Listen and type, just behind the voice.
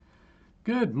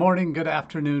Good morning, good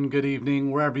afternoon, good evening,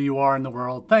 wherever you are in the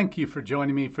world. Thank you for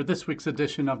joining me for this week's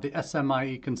edition of the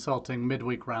SMIE Consulting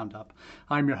Midweek Roundup.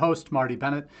 I'm your host, Marty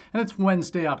Bennett, and it's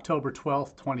Wednesday, October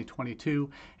 12th, 2022.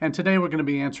 And today we're going to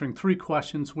be answering three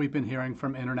questions we've been hearing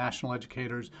from international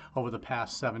educators over the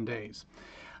past 7 days.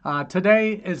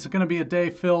 Today is going to be a day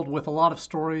filled with a lot of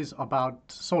stories about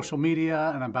social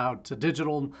media and about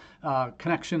digital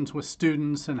connections with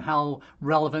students and how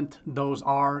relevant those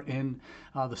are in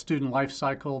the student life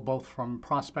cycle, both from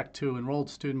prospect to enrolled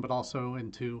student, but also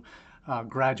into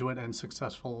graduate and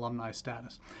successful alumni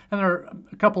status. And there are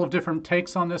a couple of different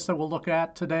takes on this that we'll look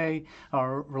at today,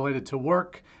 related to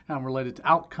work, related to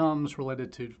outcomes,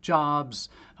 related to jobs,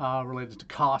 related to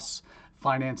costs,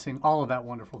 financing, all of that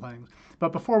wonderful things.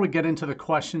 But before we get into the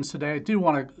questions today, I do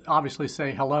want to obviously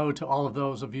say hello to all of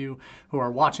those of you who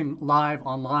are watching live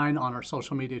online on our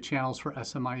social media channels for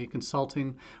SMIE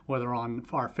Consulting, whether on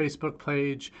our Facebook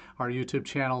page, our YouTube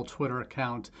channel, Twitter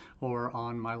account, or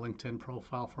on my LinkedIn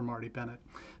profile for Marty Bennett.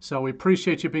 So we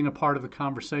appreciate you being a part of the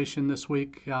conversation this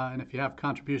week. And if you have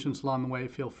contributions along the way,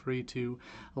 feel free to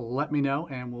let me know,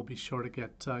 and we'll be sure to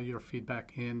get your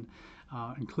feedback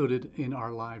included in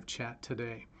our live chat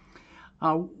today.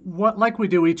 Like we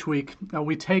do each week,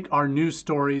 we take our news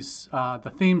stories,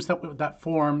 the themes that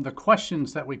form the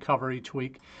questions that we cover each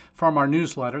week from our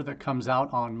newsletter that comes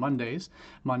out on Mondays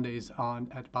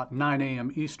at about 9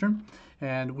 a.m. Eastern.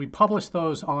 And we publish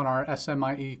those on our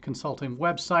SMIE Consulting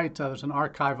website. There's an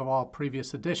archive of all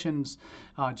previous editions.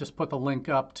 Just put the link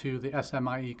up to the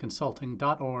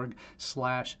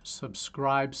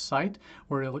smieconsulting.org/subscribe site,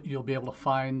 where you'll be able to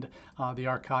find the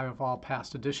archive of all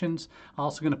past editions. I'm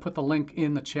also going to put the link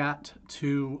in the chat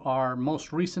to our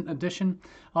most recent edition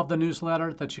of the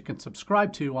newsletter that you can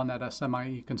subscribe to on that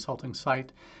SMIE Consulting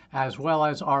site, as well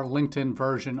as our LinkedIn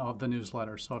version of the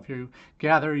newsletter. So if you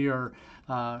gather your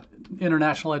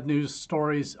international ed news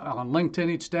stories on LinkedIn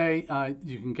each day,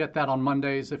 you can get that on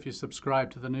Mondays if you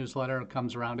subscribe to the newsletter. It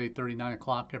comes around 8:30, 9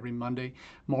 o'clock every Monday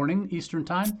morning Eastern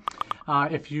time.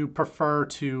 If you prefer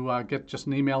to get just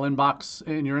an email inbox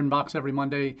in your inbox every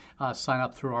Monday, sign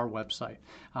up through our website.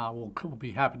 We'll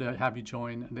be happy to have you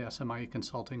join the SMIE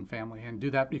Consulting family, and do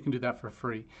that. You can do that for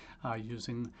free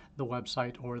using the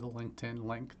website or the LinkedIn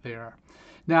link there.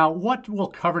 Now, what we'll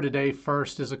cover today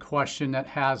first is a question that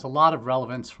has a lot of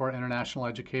relevance for international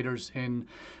educators,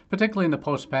 particularly in the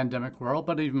post-pandemic world,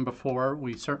 but even before.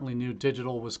 We certainly knew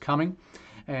digital was coming,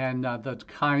 and the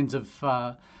kinds of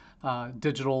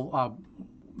digital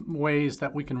ways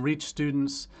that we can reach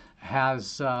students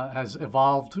has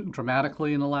evolved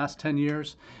dramatically in the last 10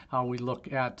 years. We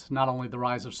look at not only the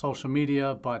rise of social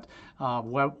media, but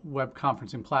web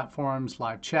conferencing platforms,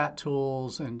 live chat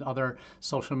tools, and other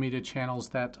social media channels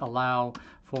that allow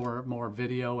for more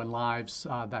video and lives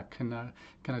that can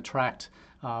attract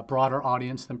a broader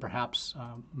audience than perhaps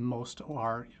most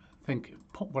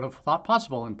would have thought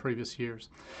possible in previous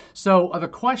years. So the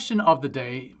question of the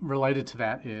day related to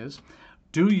that is,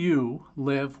 do you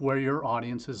live where your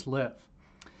audiences live?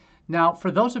 Now,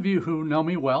 for those of you who know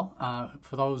me well,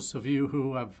 for those of you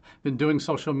who have been doing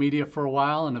social media for a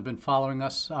while and have been following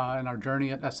us in our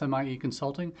journey at SMIE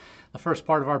Consulting, the first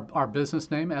part of our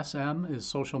business name, SM, is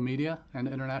Social Media and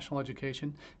International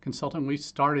Education Consulting. We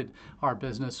started our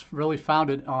business really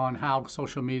founded on how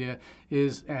social media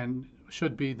is and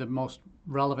should be the most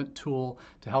relevant tool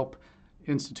to help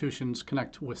institutions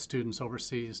connect with students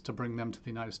overseas to bring them to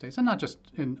the United States, and not just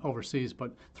in overseas,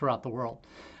 but throughout the world,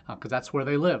 because that's where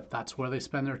they live, that's where they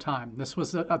spend their time. This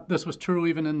was true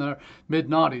even in the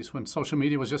mid-noughties when social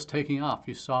media was just taking off.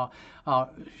 You saw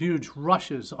huge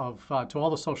rushes to all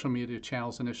the social media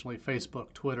channels initially.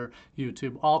 Facebook, Twitter,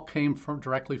 YouTube, all came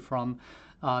directly from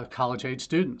college-age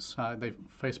students.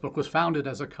 Facebook was founded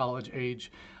as a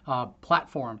college-age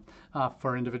platform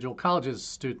for individual colleges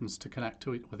students to connect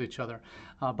with each other,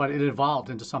 but it evolved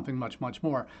into something much, much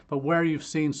more. But where you've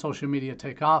seen social media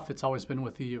take off, it's always been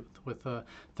with the youth, with the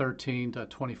 13 to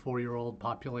 24-year-old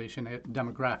population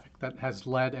demographic that has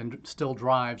led and still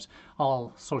drives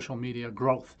all social media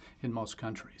growth in most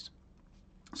countries.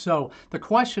 So the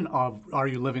question of are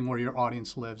you living where your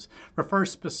audience lives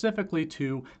refers specifically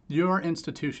to your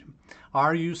institution.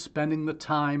 Are you spending the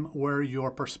time where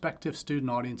your prospective student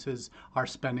audiences are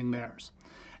spending theirs?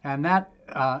 And that,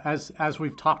 as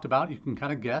we've talked about, you can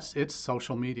kind of guess, it's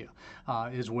social media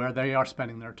is where they are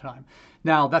spending their time.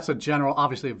 Now, that's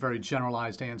obviously a very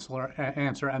generalized answer,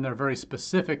 and they're very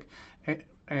specific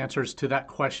answers to that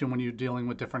question when you're dealing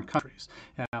with different countries.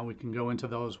 And we can go into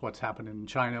those, what's happened in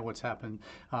China, what's happened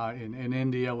in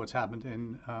India, what's happened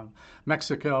in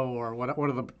Mexico, or what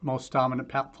are the most dominant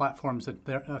platforms that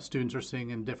their students are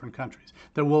seeing in different countries.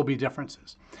 There will be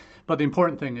differences. But the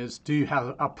important thing is, do you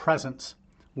have a presence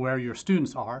where your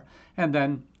students are? And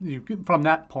then from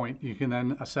that point, you can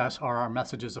then assess, are our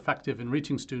messages effective in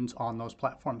reaching students on those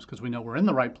platforms? Because we know we're in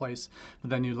the right place, but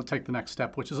then you take the next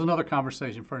step, which is another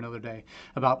conversation for another day,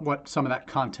 about what some of that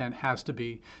content has to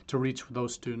be to reach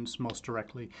those students most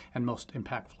directly and most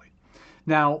impactfully.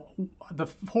 Now, the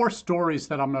 4 stories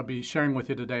that I'm going to be sharing with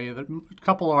you today, a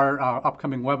couple are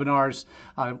upcoming webinars,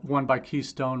 one by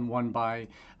Keystone, one by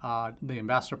the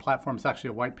Ambassador Platform. It's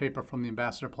actually a white paper from the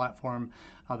Ambassador Platform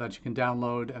that you can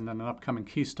download, and then an upcoming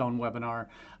Keystone webinar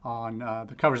on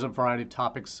that covers a variety of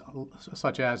topics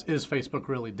such as, is Facebook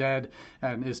really dead?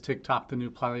 And is TikTok the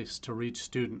new place to reach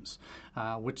students?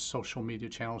 Which social media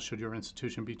channels should your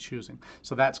institution be choosing?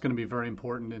 So that's going to be very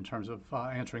important in terms of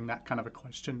answering that kind of a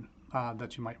question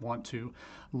that you might want to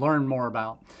learn more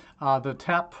about. The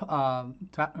TAP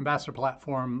Ambassador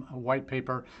Platform white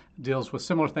paper deals with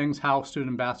similar things, how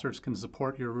student ambassadors can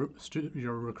support your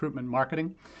recruitment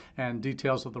marketing, and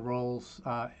details of the roles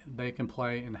they can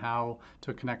play in how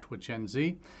to connect with Gen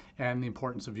Z, and the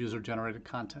importance of user-generated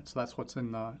content. So that's what's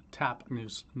in the TAP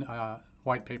News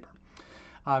white paper.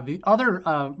 The other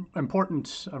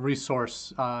important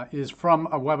resource is from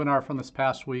a webinar from this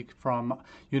past week from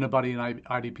Unibuddy and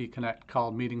IDP Connect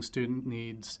called Meeting Student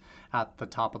Needs at the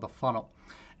Top of the Funnel.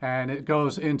 And it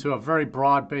goes into a very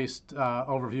broad-based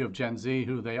overview of Gen Z,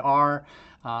 who they are,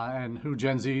 and who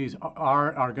Gen Zs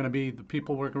are going to be the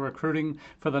people we're recruiting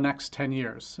for the next 10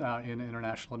 years in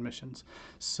international admissions.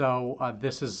 So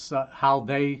this is how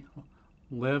they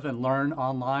live and learn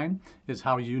online, is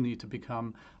how you need to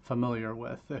become familiar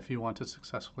with if you want to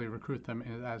successfully recruit them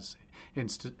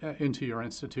into your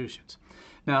institutions.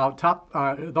 Now,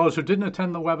 those who didn't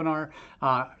attend the webinar,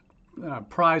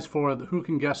 prize for who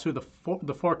can guess who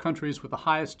the 4 countries with the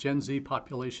highest Gen Z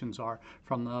populations are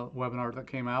from the webinar that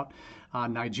came out: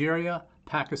 Nigeria,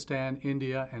 Pakistan,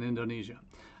 India, and Indonesia.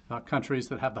 Countries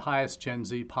that have the highest Gen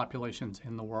Z populations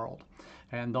in the world.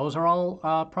 And those are all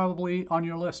probably on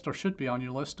your list, or should be on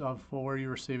your list, of where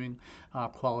you're receiving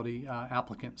quality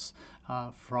applicants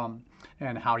from,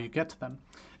 and how you get to them.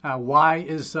 Why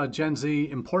is Gen Z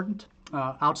important?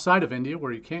 Outside of India,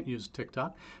 where you can't use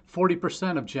TikTok,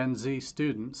 40% of Gen Z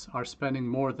students are spending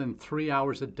more than 3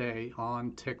 hours a day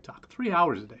on TikTok. 3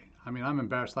 hours a day. I mean, I'm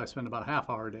embarrassed I spend about a half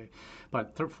hour a day,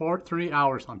 but 3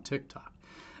 hours on TikTok.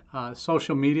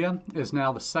 Social media is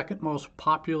now the second most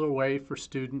popular way for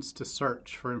students to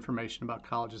search for information about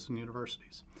colleges and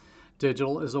universities.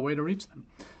 Digital is a way to reach them.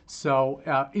 So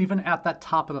even at that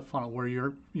top of the funnel, where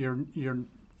your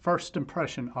first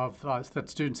impression of that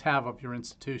students have of your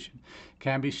institution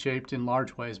can be shaped in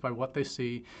large ways by what they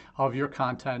see of your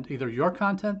content, either your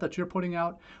content that you're putting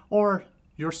out or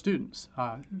your students,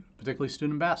 particularly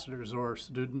student ambassadors or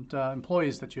student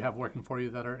employees that you have working for you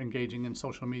that are engaging in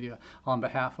social media on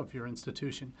behalf of your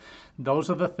institution. Those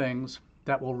are the things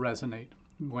that will resonate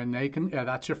when they can.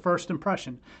 That's your first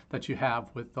impression that you have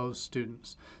with those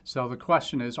students. So the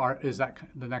question is that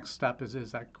the next step?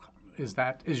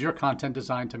 Is your content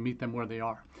designed to meet them where they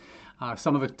are?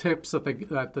 Some of the tips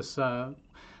that this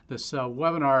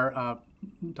webinar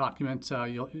document,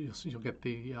 you'll get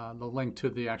the link to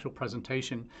the actual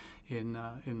presentation in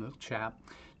the chat.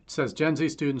 It says Gen Z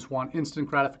students want instant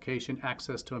gratification,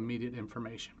 access to immediate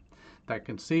information. That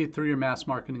can see through your mass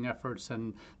marketing efforts,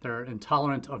 and they're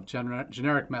intolerant of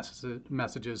generic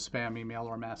messages, spam email,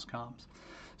 or mass comms.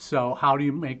 So how do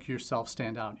you make yourself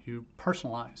stand out? You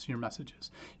personalize your messages.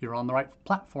 You're on the right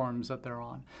platforms that they're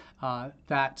on.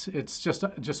 It's just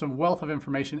a wealth of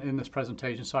information in this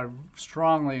presentation. So I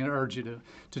strongly urge you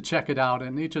to check it out.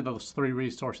 And each of those 3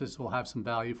 resources will have some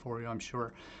value for you, I'm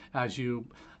sure, as you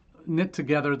knit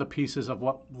together the pieces of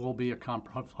what will be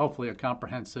hopefully a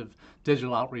comprehensive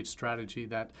digital outreach strategy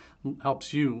that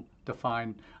helps you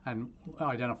define and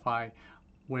identify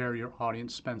where your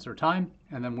audience spends their time,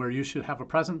 and then where you should have a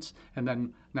presence, and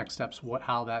then next steps,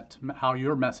 how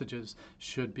your messages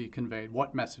should be conveyed,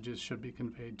 what messages should be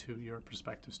conveyed to your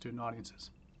prospective student audiences.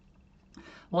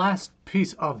 Last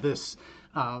piece of this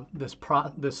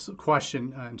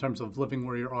question in terms of living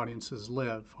where your audiences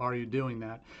live. Are you doing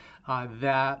that?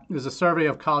 That is a survey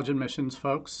of college admissions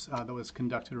folks that was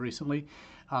conducted recently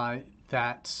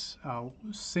that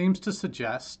seems to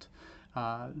suggest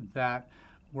that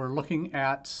we're looking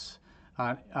at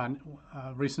a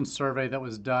recent survey that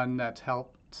was done that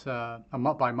helped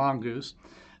by Mongoose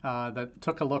that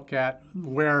took a look at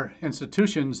where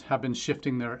institutions have been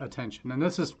shifting their attention. And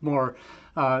this is more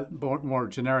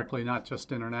generically, not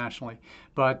just internationally,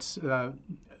 but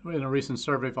in a recent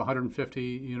survey of 150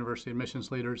 university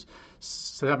admissions leaders,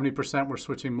 70% were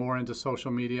switching more into social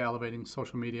media, elevating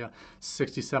social media,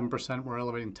 67% were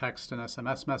elevating text and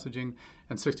SMS messaging,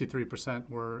 and 63%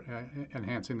 were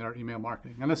enhancing their email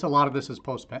marketing. And a lot of this is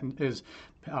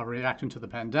a reaction to the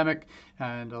pandemic,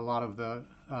 and a lot of the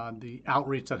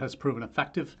outreach that has proven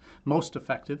effective, most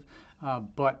effective.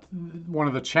 But one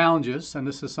of the challenges, and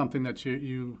this is something that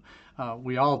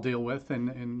we all deal with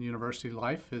in university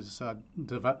life, is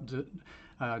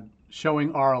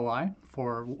showing ROI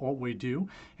for what we do,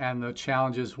 and the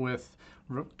challenges with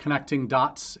connecting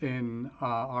dots in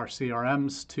our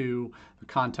CRMs to the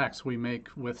contacts we make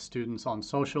with students on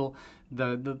social.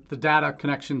 The data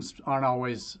connections aren't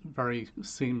always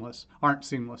aren't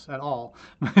seamless at all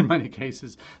in many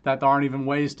cases, that there aren't even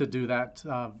ways to do that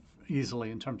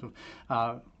easily in terms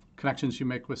of connections you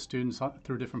make with students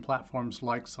through different platforms,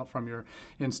 like from your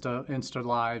Insta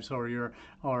Lives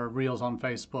or Reels on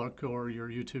Facebook or your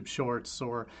YouTube Shorts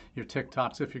or your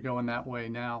TikToks if you're going that way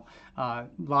now. A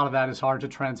lot of that is hard to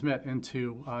transmit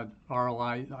into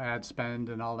ROI, ad spend,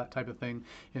 and all that type of thing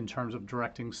in terms of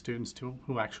directing students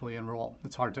who actually enroll.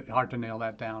 It's hard to nail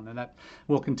that down, and that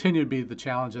will continue to be the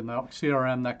challenge. In the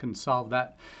CRM that can solve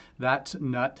that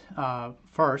nut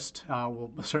first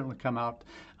will certainly come out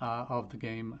of the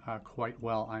game quite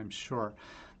well, I'm sure.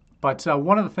 But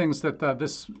one of the things that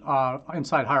this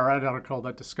Inside Higher Ed article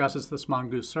that discusses this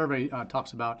Mongoose survey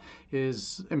talks about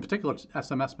is, in particular,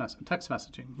 text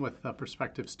messaging with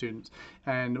prospective students.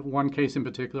 And one case in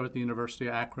particular at the University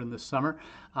of Akron this summer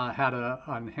had an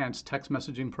enhanced text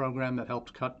messaging program that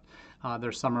helped cut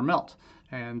their summer melt.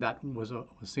 And that was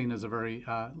seen as a very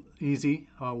easy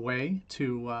way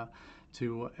to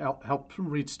help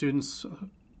reach students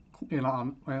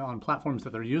on platforms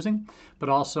that they're using, but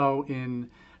also in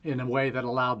a way that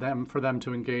allowed for them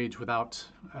to engage without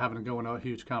having to go into a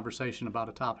huge conversation about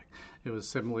a topic. It was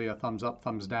simply a thumbs up,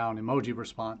 thumbs down emoji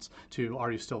response to,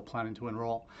 are you still planning to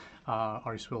enroll?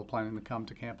 Are you still planning to come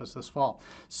to campus this fall?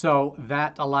 So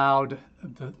that allowed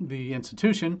the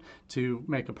institution to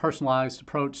make a personalized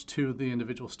approach to the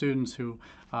individual students who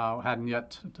hadn't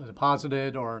yet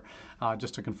deposited, or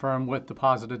just to confirm with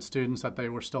deposited students that they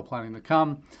were still planning to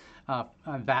come.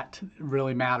 That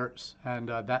really matters, and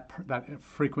that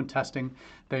frequent testing,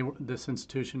 this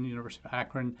institution, University of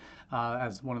Akron,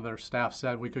 as one of their staff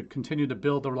said, we could continue to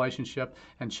build the relationship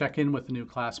and check in with the new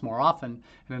class more often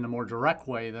and in a more direct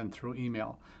way than through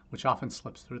email, which often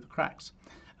slips through the cracks.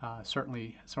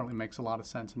 Certainly makes a lot of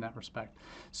sense in that respect.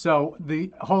 So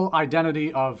the whole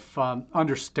identity of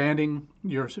understanding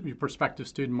your prospective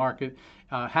student market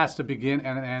has to begin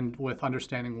and end with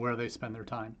understanding where they spend their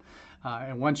time.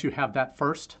 And once you have that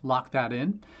first, lock that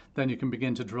in, then you can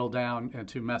begin to drill down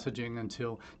into messaging,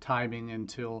 until timing,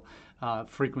 until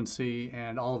frequency,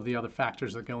 and all of the other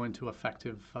factors that go into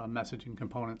effective messaging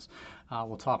components.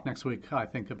 We'll talk next week, I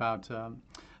think, about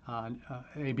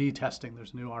A/B testing.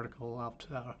 There's a new article out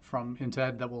from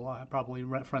INTED that will probably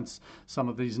reference some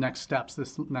of these next steps,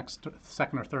 this next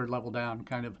second or third level down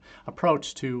kind of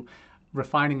approach to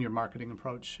refining your marketing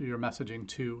approach, your messaging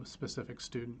to specific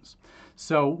students.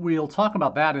 So we'll talk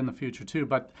about that in the future too,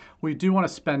 but we do want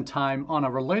to spend time on a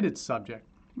related subject.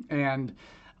 And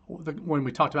when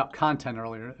we talked about content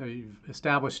earlier, you've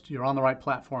established you're on the right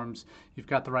platforms, you've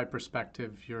got the right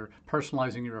perspective, you're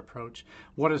personalizing your approach.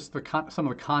 What is some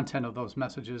of the content of those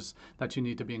messages that you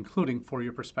need to be including for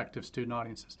your prospective student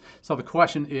audiences? So the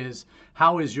question is,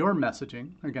 how is your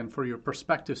messaging, again, for your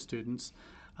prospective students,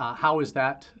 how is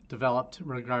that developed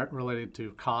related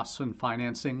to costs and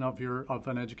financing of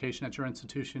an education at your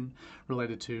institution,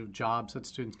 related to jobs that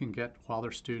students can get while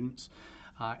they're students,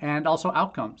 and also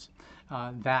outcomes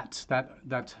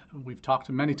that we've talked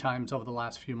many times over the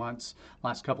last few months,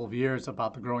 last couple of years,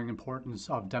 about the growing importance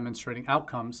of demonstrating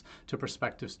outcomes to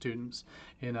prospective students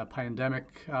in a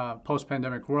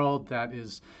post-pandemic world that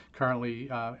is currently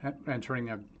entering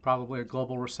probably a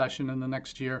global recession in the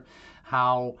next year.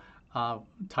 How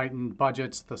tightened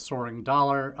budgets, the soaring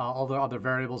dollar, all the other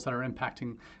variables that are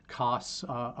impacting costs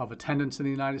of attendance in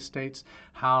the United States.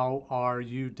 How are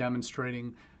you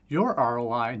demonstrating your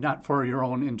ROI, not for your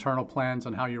own internal plans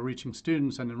on how you're reaching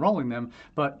students and enrolling them,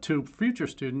 but to future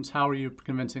students, how are you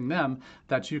convincing them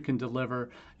that you can deliver,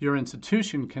 your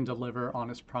institution can deliver on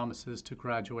its promises to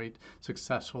graduate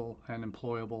successful and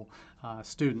employable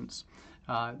students.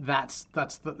 That's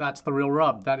the real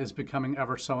rub. That is becoming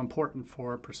ever so important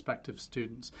for prospective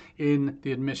students in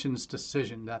the admissions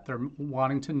decision, that they're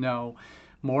wanting to know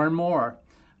more and more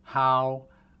how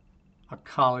a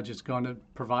college is going to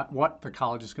provide, what the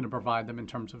college is going to provide them in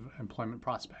terms of employment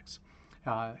prospects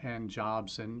and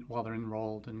jobs, and while they're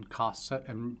enrolled, and costs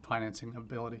and financing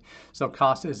ability. So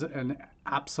cost is an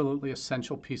absolutely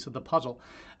essential piece of the puzzle,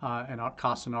 and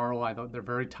cost and ROI, they're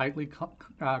very tightly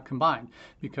combined,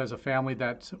 because a family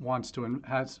that wants to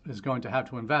is going to have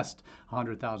to invest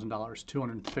 $100,000,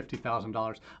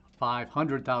 $250,000,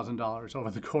 $500,000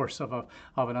 over the course of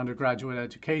an undergraduate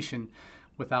education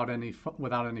without any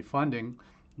funding.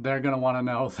 They're going to want to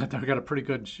know that they've got a pretty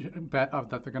good bet of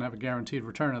that they're going to have a guaranteed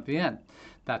return at the end.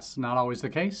 That's not always the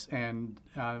case, and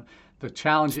the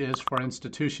challenge is for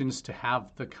institutions to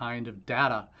have the kind of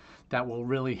data that will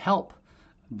really help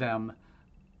them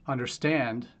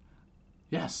understand,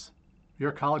 yes,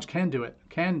 your college can do it,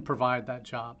 can provide that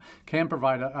job, can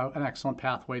provide an excellent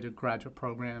pathway to graduate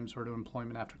programs or to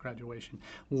employment after graduation.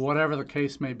 Whatever the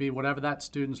case may be, whatever that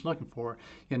student's looking for,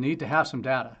 you need to have some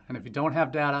data. And if you don't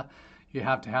have data, you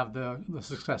have to have the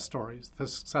success stories, the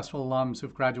successful alums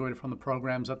who've graduated from the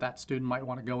programs that student might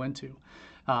want to go into.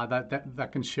 That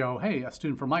can show, hey, a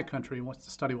student from my country wants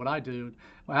to study what I do,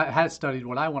 has studied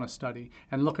what I want to study,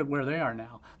 and look at where they are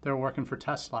now. They're working for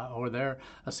Tesla, or they're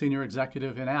a senior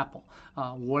executive in Apple.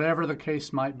 Whatever the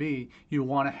case might be, you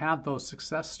want to have those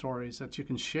success stories that you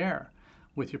can share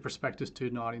with your prospective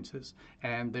student audiences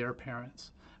and their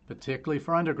parents. Particularly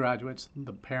for undergraduates,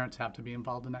 the parents have to be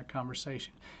involved in that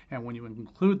conversation. And when you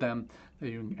include them,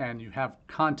 and you have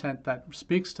content that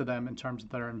speaks to them in terms of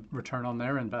their return on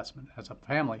their investment as a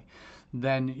family,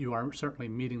 then you are certainly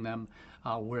meeting them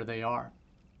where they are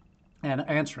and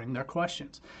answering their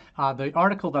questions. The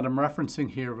article that I'm referencing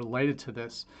here related to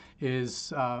this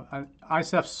is an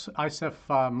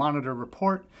ISEF Monitor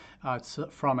report. It's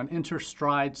from an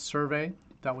Interstride survey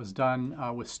that was done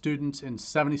with students in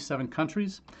 77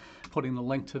 countries. Putting the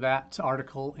link to that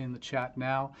article in the chat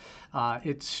now.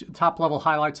 It's top-level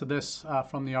highlights of this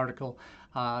from the article,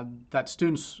 that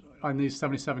students in these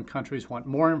 77 countries want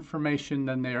more information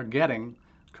than they are getting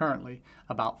currently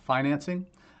about financing,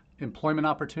 employment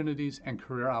opportunities, and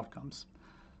career outcomes.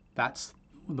 That's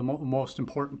the most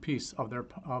important piece of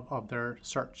their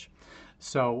search.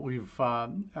 So we've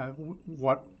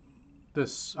what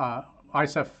this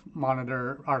ISEF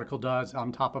Monitor article does,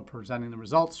 on top of presenting the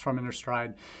results from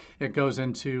Interstride, it goes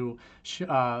into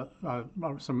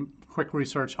some quick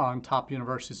research on top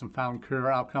universities and found career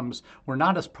outcomes were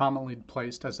not as prominently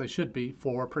placed as they should be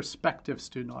for prospective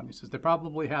student audiences. They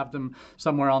probably have them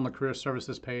somewhere on the career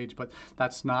services page, but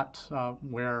that's not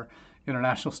where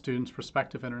international students,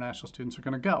 prospective international students, are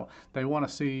going to go. They want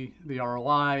to see the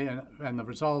ROI and the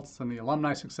results and the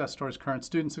alumni success stories, current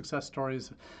student success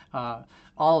stories.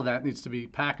 All of that needs to be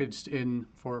packaged in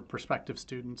for prospective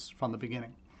students from the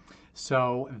beginning.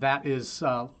 So that is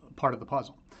part of the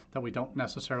puzzle that we don't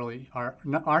necessarily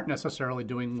aren't necessarily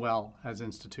doing well as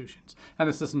institutions. And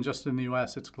this isn't just in the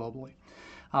U.S., it's globally.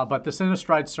 But this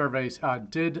Interstride survey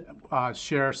did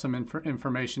share some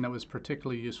information that was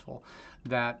particularly useful,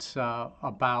 that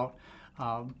about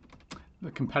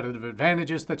the competitive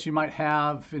advantages that you might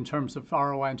have in terms of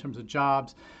ROI, in terms of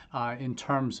jobs, in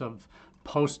terms of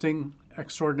posting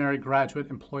extraordinary graduate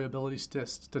employability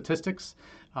statistics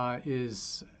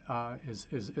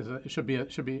should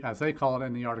be, as they call it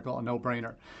in the article, a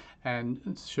no-brainer,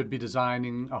 and should be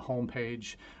designing a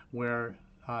homepage where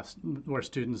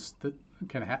students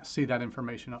can see that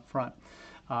information up front.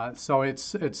 So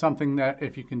it's something that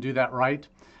if you can do that right,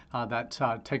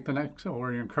 take the next,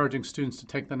 or you're encouraging students to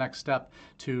take the next step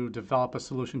to develop a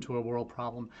solution to a world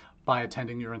problem by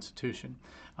attending your institution.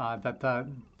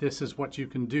 This is what you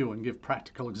can do, and give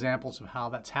practical examples of how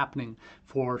that's happening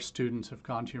for students who've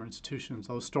gone to your institutions.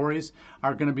 Those stories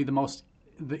are going to be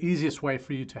the easiest way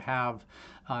for you to have,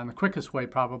 and the quickest way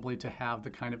probably to have the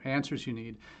kind of answers you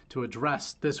need to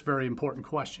address this very important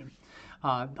question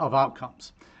of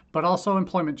outcomes. But also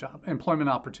employment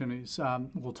opportunities.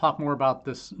 We'll talk more about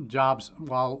this jobs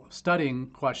while studying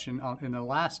question in the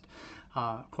last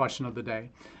question of the day.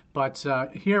 But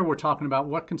here we're talking about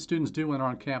what can students do when they're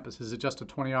on campus. Is it just a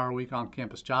 20-hour-a-week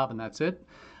on-campus job and that's it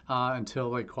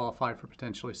until they qualify for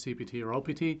potentially CPT or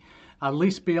OPT? At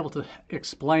least be able to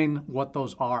explain what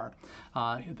those are.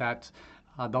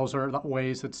 Those are the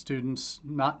ways that students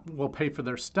not will pay for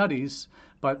their studies,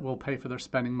 but will pay for their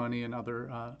spending money and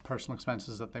other personal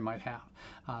expenses that they might have,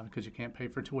 because you can't pay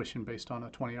for tuition based on a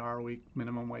 20-hour-a-week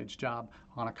minimum wage job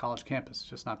on a college campus. It's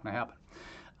just not going to happen.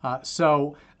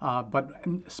 But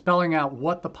spelling out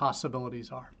what the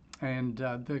possibilities are and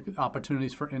the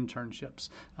opportunities for internships.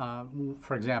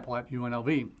 For example, at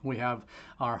UNLV, we have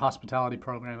our hospitality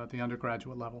program at the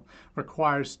undergraduate level,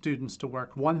 requires students to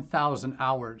work 1,000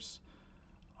 hours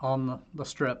on the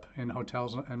Strip in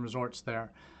hotels and resorts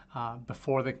there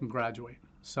before they can graduate.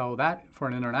 So that, for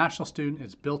an international student,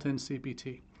 is built-in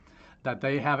CPT that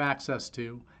they have access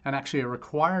to and actually are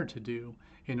required to do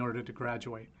in order to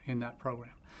graduate in that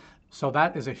program. So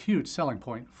that is a huge selling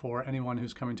point for anyone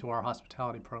who's coming to our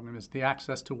hospitality program, is the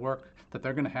access to work that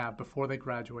they're going to have before they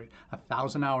graduate,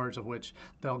 1,000 hours of which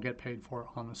they'll get paid for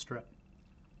on the Strip.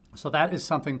 So that is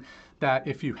something that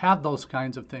if you have those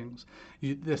kinds of things,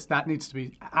 that needs to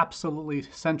be absolutely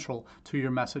central to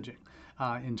your messaging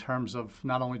in terms of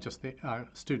not only just the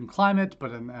student climate,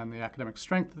 but and the academic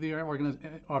strength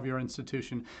of your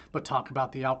institution, but talk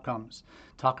about the outcomes,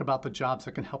 talk about the jobs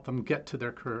that can help them get to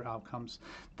their career outcomes.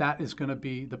 That is going to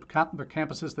be the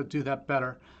campuses that do that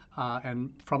better.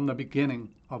 And from the beginning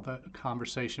of the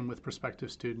conversation with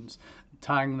prospective students,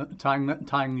 tying them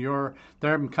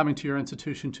coming to your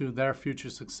institution to their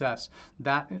future success,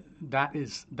 that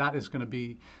is going to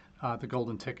be the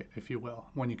golden ticket, if you will.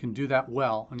 When you can do that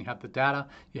well, and you have the data,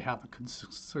 you have the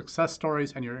success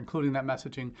stories, and you're including that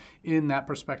messaging in that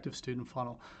prospective student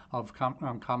funnel of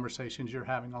conversations you're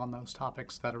having on those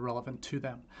topics that are relevant to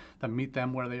them, that meet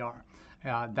them where they are.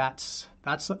 That's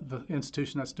the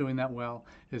institution that's doing that well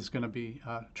is going to be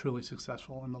truly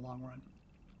successful in the long run.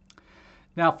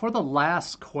 Now, for the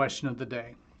last question of the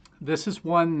day, this is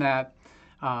one that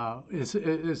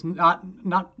is not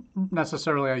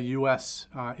necessarily a U.S.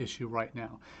 issue right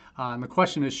now. And the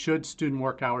question is, should student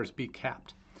work hours be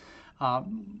capped?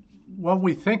 When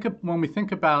we think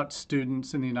about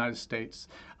students in the United States,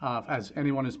 as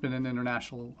anyone who's been in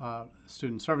international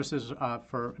student services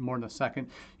for more than a second,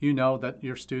 you know that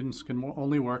your students can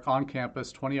only work on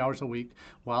campus 20 hours a week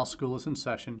while school is in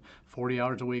session, 40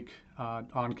 hours a week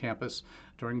on campus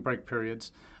during break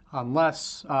periods,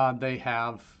 unless they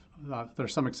have,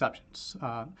 there's some exceptions,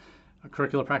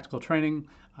 curricular practical training,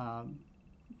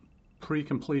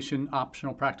 pre-completion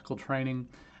optional practical training,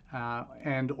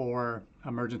 and or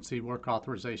emergency work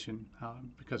authorization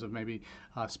because of maybe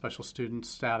special student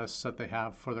status that they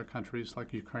have for their countries,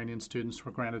 like Ukrainian students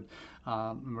were granted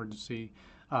emergency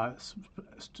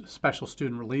special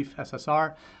student relief,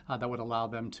 SSR, that would allow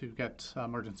them to get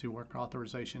emergency work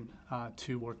authorization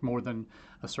to work more than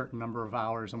a certain number of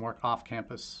hours and work off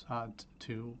campus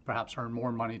to perhaps earn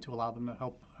more money to allow them to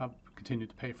help continue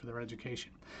to pay for their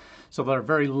education. So there are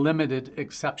very limited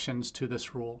exceptions to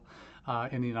this rule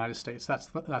in the United States. That's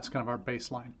kind of our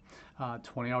baseline.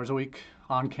 20 hours a week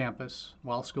on campus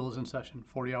while school is in session,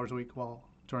 40 hours a week while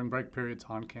during break periods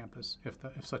on campus, if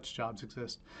such jobs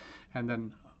exist. And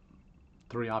then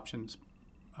 3 options: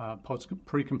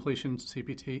 pre-completion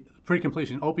CPT,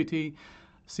 pre-completion OPT,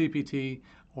 CPT,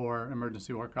 or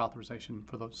emergency work authorization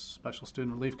for those special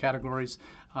student relief categories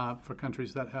for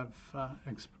countries that have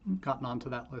gotten onto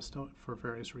that list for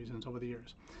various reasons over the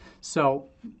years. So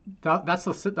that's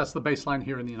the baseline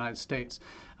here in the United States.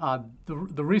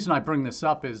 The reason I bring this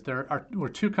up is were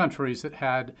 2 countries that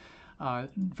had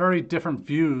very different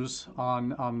views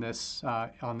on this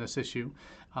issue.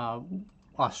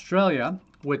 Australia,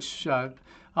 which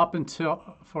up until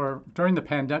during the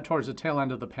pandemic, towards the tail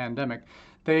end of the pandemic,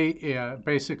 they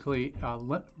basically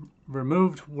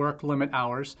removed work limit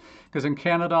hours, because in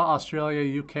Canada,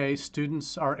 Australia, UK,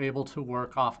 students are able to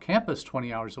work off campus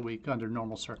 20 hours a week under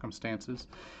normal circumstances.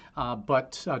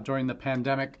 But during the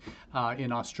pandemic,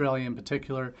 in Australia in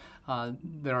particular,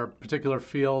 there are particular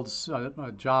fields,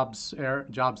 jobs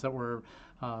that were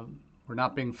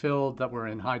not being filled, that were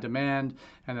in high demand,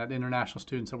 and that international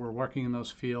students that were working in those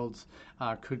fields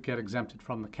could get exempted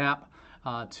from the cap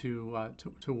to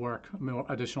work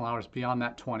additional hours beyond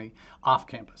that 20 off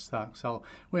campus. So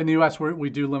in the U.S., we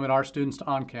do limit our students to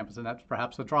on campus, and that's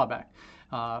perhaps a drawback.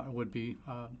 Would be,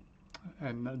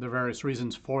 and there are various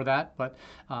reasons for that, but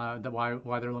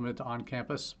why they're limited to on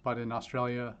campus. But in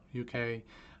Australia, UK,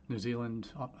 New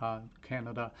Zealand,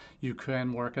 Canada, you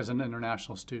can work as an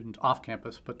international student off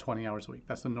campus, but 20 hours a week.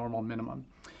 That's the normal minimum,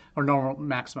 or normal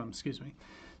maximum, excuse me.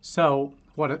 So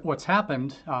what's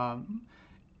happened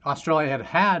Australia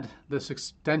had this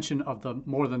extension of the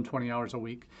more than 20 hours a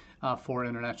week for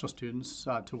international students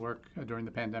to work during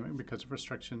the pandemic because of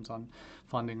restrictions on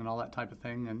funding and all that type of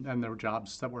thing. And there were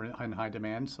jobs that were in high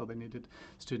demand, so they needed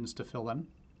students to fill them.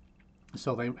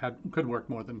 So they could work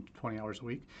more than 20 hours a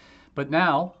week. But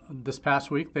now, this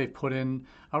past week, they've put in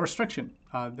a restriction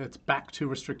that's back to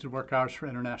restricted work hours for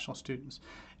international students.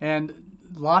 And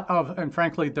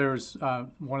frankly, there's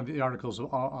one of the articles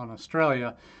on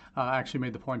Australia actually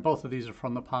made the point, both of these are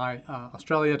from the PIE,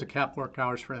 Australia to cap work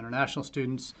hours for international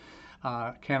students.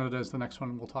 Canada is the next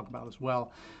one we'll talk about as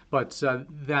well. But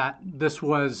that this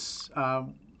was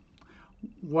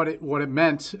what it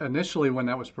meant initially when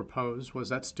that was proposed was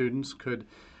that students could,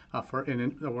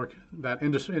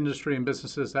 industry and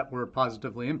businesses that were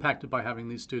positively impacted by having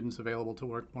these students available to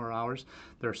work more hours,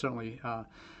 they're certainly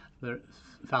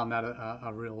found that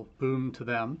a real boon to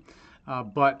them.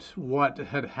 But what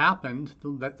had happened,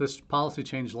 that this policy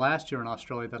change last year in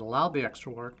Australia that allowed the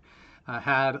extra work,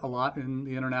 had a lot in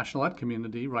the international ed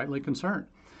community rightly concerned.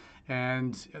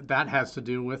 And that has to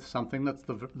do with something that's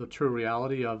the true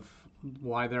reality of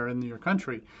why they're in your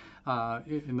country,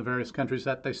 in the various countries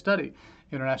that they study.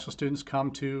 International students come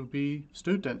to be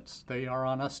students. They are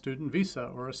on a student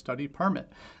visa or a study permit.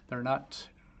 They're not,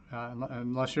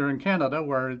 unless you're in Canada,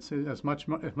 where it's much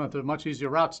easier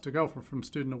routes to go from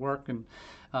student to work, and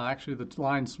actually the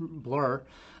lines blur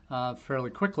fairly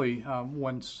quickly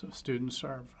once students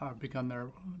have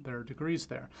begun their degrees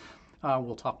there.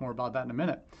 We'll talk more about that in a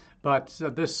minute. But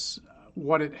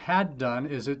what it had done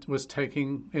is it was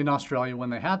taking, in Australia, when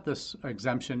they had this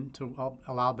exemption to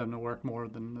allow them to work more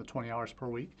than the 20 hours per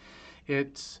week,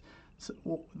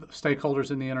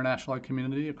 stakeholders in the international ed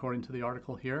community, according to the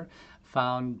article here,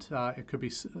 found it could be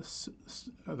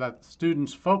that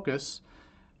students' focus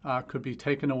could be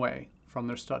taken away from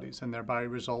their studies and thereby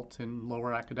result in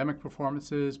lower academic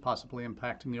performances, possibly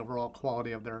impacting the overall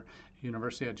quality of their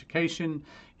university education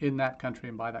in that country,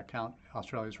 and by that count,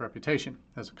 Australia's reputation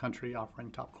as a country offering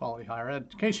top quality higher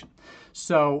education.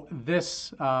 So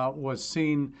this was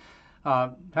seen,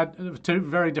 had two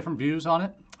very different views on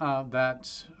it.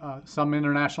 Some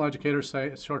international educators say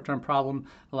a short-term problem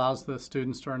allows the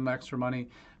students to earn extra money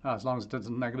as long as it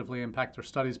doesn't negatively impact their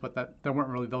studies, but that there weren't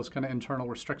really those kind of internal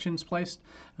restrictions placed,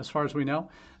 as far as we know,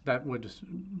 that would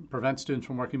prevent students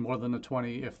from working more than the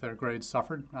 20 if their grades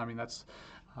suffered. I mean, that's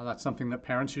something that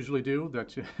parents usually do,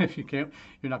 that if you can't,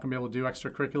 you're not going to be able to do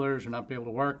extracurriculars, you're not be able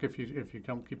to work if you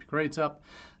don't keep your grades up.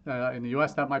 In the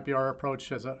U.S., that might be our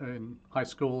approach in high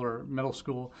school or middle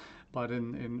school, but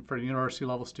for university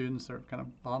level students, they're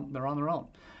they're on their own.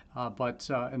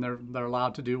 And they're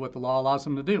allowed to do what the law allows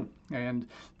them to do. And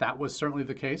that was certainly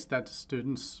the case, that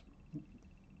students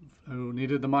who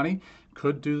needed the money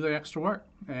could do the extra work.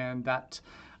 And that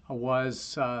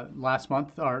was last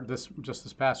month, or this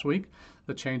past week,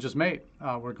 the change is made.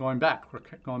 We're going back. We're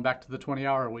going back to the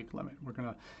 20-hour-a-week limit. We're going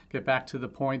to get back to the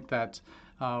point that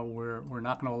we're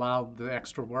not going to allow the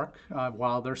extra work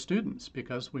while they're students,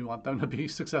 because we want them to be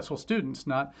successful students,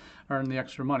 not earn the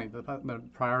extra money. The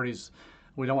priorities,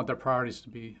 we don't want their priorities to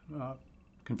be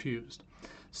confused.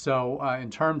 So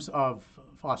in terms of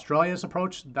Australia's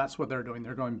approach, that's what they're doing.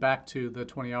 They're going back to the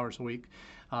 20 hours a week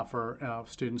for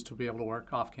students to be able to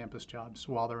work off-campus jobs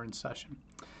while they're in session.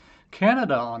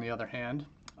 Canada, on the other hand,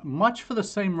 much for the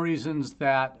same reasons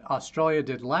that Australia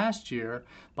did last year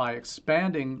by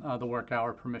expanding the work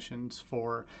hour permissions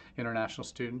for international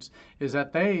students, is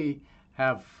that they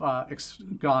have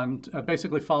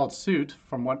basically followed suit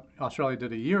from what Australia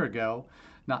did a year ago,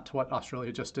 not to what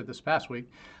Australia just did this past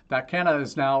week, that Canada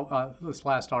is now, this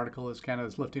last article is Canada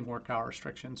is lifting work hour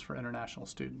restrictions for international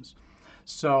students.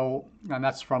 So, and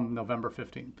that's from November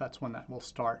 15th. That's when that will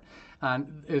start.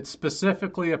 And it's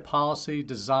specifically a policy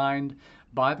designed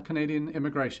by the Canadian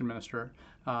Immigration Minister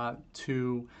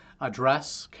to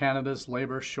address Canada's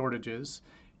labor shortages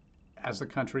as the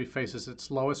country faces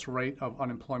its lowest rate of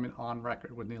unemployment on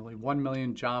record, with nearly 1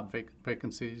 million job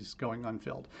vacancies going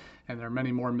unfilled. And there are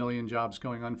many more million jobs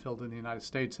going unfilled in the United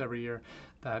States every year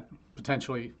that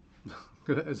potentially,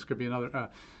 this could be another,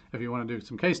 if you want to do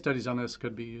some case studies on this,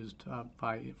 could be used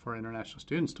for international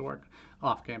students to work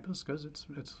off campus, because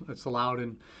it's allowed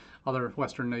in other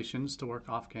Western nations to work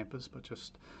off campus, but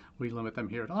just we limit them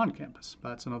here to on campus.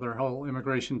 That's another whole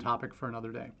immigration topic for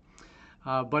another day.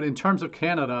 But in terms of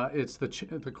Canada,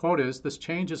 the quote is, "This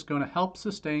change is going to help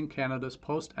sustain Canada's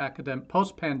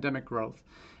post-pandemic growth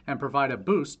and provide a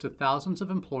boost to thousands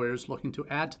of employers looking to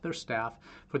add to their staff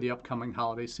for the upcoming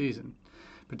holiday season,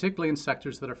 particularly in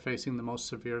sectors that are facing the most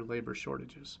severe labor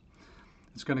shortages."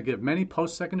 It's going to give many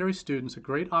post-secondary students a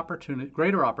greater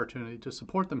opportunity to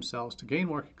support themselves, to gain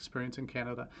work experience in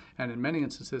Canada, and in many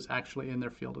instances, actually in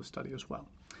their field of study as well.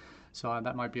 So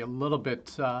that might be a little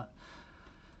bit over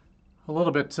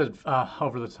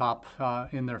the top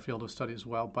in their field of study as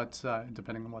well, but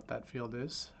depending on what that field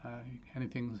is,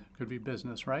 anything could be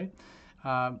business, right?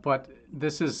 But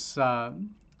this is,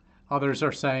 others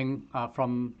are saying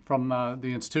from the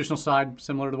institutional side,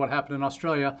 similar to what happened in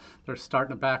Australia, they're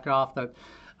starting to back off that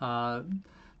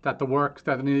that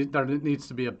it needs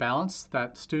to be a balance,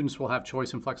 that students will have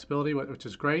choice and flexibility, which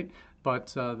is great, but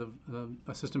the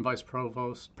Assistant Vice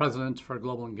President for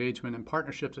Global Engagement and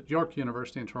Partnerships at York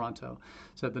University in Toronto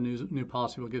said the new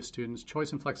policy will give students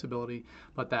choice and flexibility,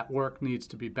 but that work needs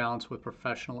to be balanced with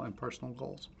professional and personal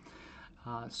goals.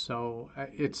 So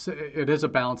it is a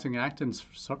balancing act, and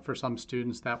for some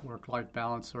students, that work-life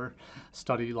balance or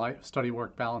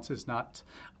study-work balance is not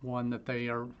one that they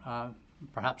are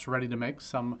perhaps ready to make.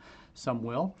 Some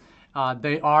will.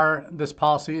 This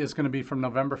policy is going to be from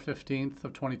November 15th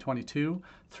of 2022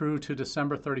 through to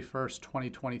December 31st,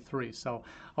 2023. So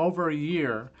over a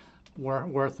year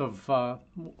worth of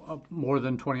more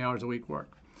than 20 hours a week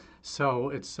work. So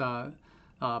it's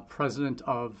President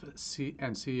of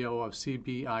and CEO of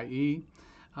CBIE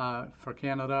for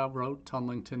Canada wrote on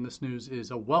LinkedIn, "This news is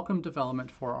a welcome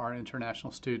development for our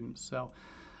international students." So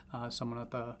someone at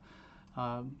the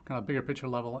kind of bigger picture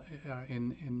level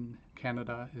in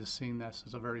Canada is seeing this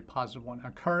as a very positive one,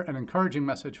 an encouraging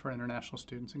message for international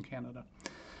students in Canada.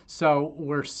 So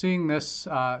we're seeing this,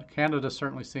 Canada's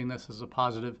certainly seeing this as a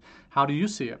positive. How do you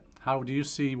see it? How do you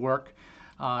see work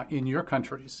in your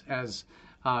countries as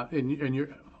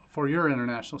for your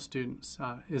international students?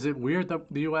 Is it weird that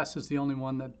the U.S. is the only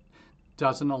one that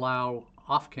doesn't allow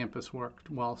off-campus work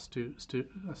while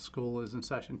school is in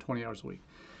session 20 hours a week?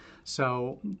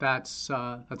 So that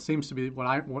seems to be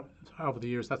over the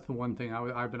years, that's the one thing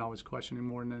I've been always questioning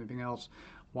more than anything else.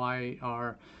 Why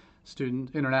are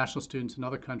international students in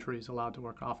other countries allowed to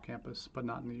work off campus but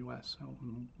not in the U.S.? So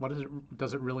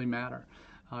does it really matter?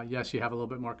 Yes, you have a little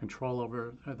bit more control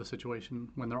over the situation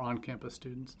when they're on-campus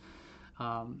students.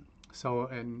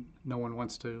 And no one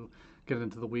wants to get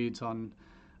into the weeds on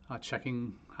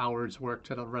checking hours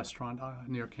worked at a restaurant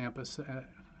near campus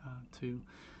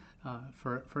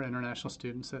for international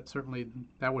students.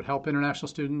 That would help international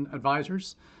student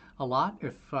advisors a lot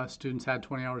if students had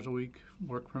 20 hours a week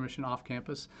work permission off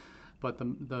campus. But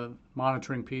the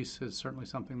monitoring piece is certainly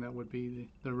something that would be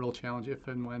the real challenge if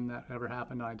and when that ever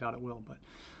happened. I doubt it will, but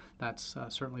that's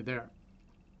certainly there.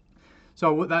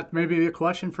 So that may be a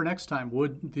question for next time.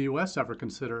 Would the U.S. ever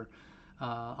consider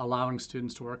allowing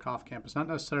students to work off campus? Not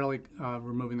necessarily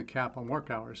removing the cap on work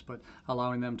hours, but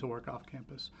allowing them to work off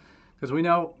campus. Because we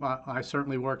know, I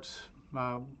certainly worked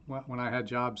when I had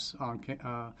jobs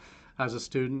as a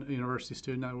student, a university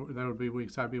student. There would be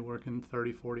weeks I'd be working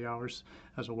 30, 40 hours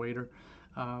as a waiter.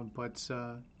 But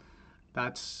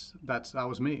that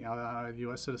was me. I'm a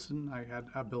U.S. citizen. I had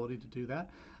ability to do that.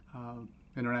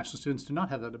 International students do not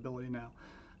have that ability now.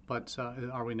 But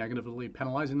are we negatively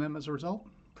penalizing them as a result?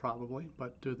 Probably.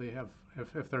 But do they have,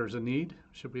 if there's a need,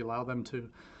 should we allow them to,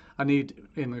 a need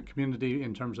in the community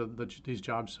in terms of these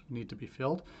jobs need to be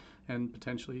filled, and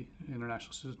potentially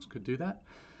international students could do that?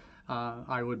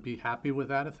 I would be happy with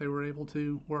that if they were able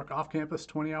to work off campus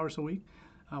 20 hours a week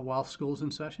while school's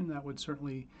in session. That would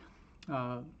certainly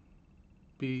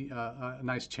be a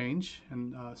nice change,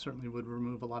 and certainly would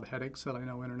remove a lot of headaches that I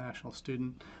know international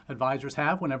student advisors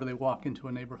have whenever they walk into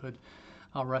a neighborhood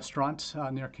restaurant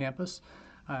near campus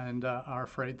and are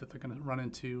afraid that they're going to run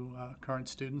into current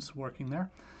students working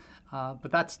there. But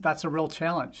that's a real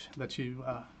challenge that you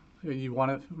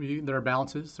want to. There are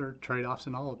balances, there are trade-offs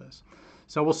in all of this.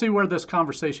 So we'll see where this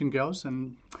conversation goes,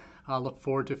 and look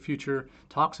forward to future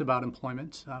talks about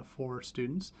employment for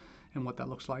students and what that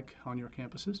looks like on your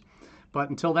campuses. But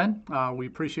until then, we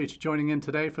appreciate you joining in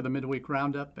today for the midweek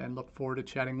roundup and look forward to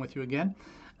chatting with you again.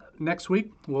 Next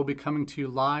week, we'll be coming to you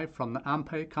live from the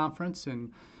AMPE conference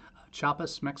in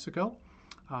Chiapas, Mexico.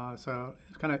 So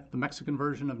it's kind of the Mexican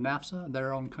version of NAFSA,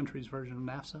 their own country's version of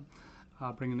NAFSA,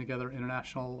 bringing together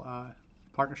international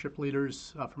partnership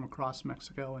leaders from across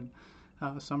Mexico and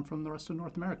some from the rest of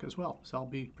North America as well. So I'll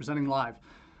be presenting live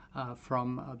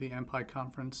from the AMPE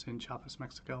conference in Chiapas,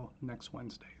 Mexico next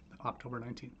Wednesday, October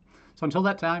 19th. So until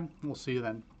that time, we'll see you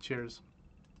then. Cheers.